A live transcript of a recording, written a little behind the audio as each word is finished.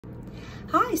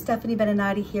Hi, Stephanie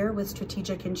Beninati here with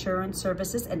Strategic Insurance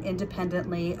Services, an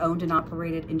independently owned and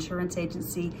operated insurance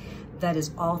agency that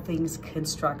is all things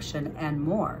construction and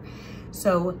more.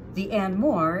 So the and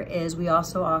more is we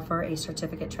also offer a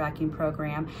certificate tracking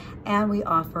program, and we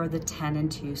offer the 10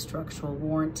 and 2 structural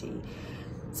warranty.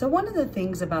 So one of the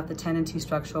things about the 10 and 2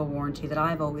 structural warranty that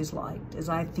I've always liked is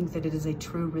I think that it is a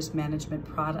true risk management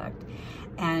product.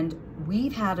 And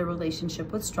we've had a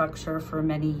relationship with StrcSure for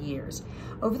many years.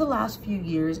 Over the last few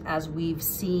years, as we've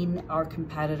seen our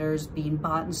competitors being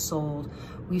bought and sold,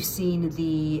 we've seen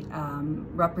the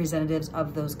representatives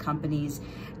of those companies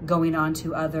going on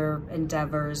to other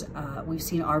endeavors. We've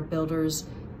seen our builders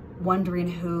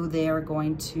wondering who they are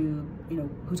going to,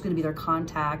 who's going to be their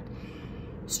contact.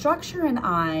 StrcSure and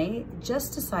I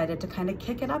just decided to kind of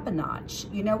kick it up a notch.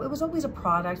 It was always a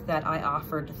product that I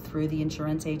offered through the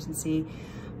insurance agency,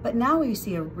 but now we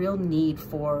see a real need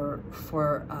for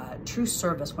true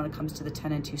service when it comes to the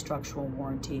 10 and 2 structural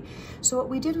warranty. So what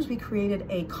we did was we created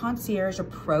a concierge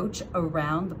approach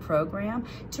around the program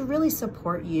to really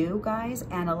support you guys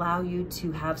and allow you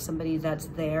to have somebody that's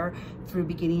there through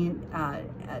beginning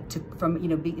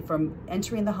from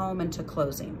entering the home and to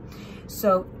closing.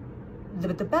 So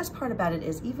but the best part about it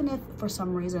is, even if for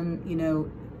some reason,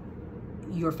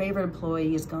 your favorite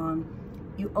employee is gone,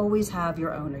 you always have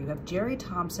your owner. You have Jerry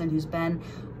Thompson, who's been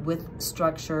with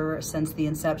StrcSure since the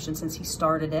inception, since he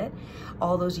started it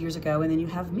all those years ago. And then you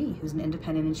have me, who's an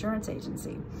independent insurance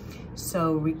agency.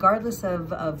 So regardless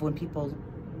of when people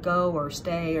go or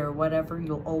stay or whatever,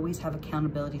 you'll always have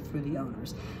accountability through the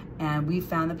owners. And we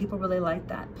found that people really like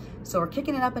that. So we're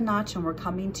kicking it up a notch, and we're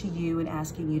coming to you and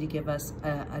asking you to give us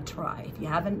a try. If you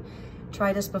haven't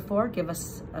tried us before, give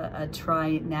us a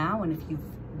try now. And if you've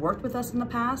worked with us in the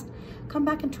past, come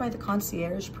back and try the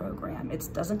concierge program. It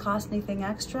doesn't cost anything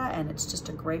extra, and it's just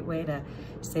a great way to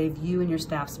save you and your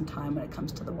staff some time when it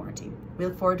comes to the warranty. We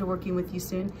look forward to working with you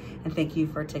soon, and thank you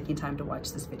for taking time to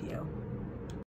watch this video.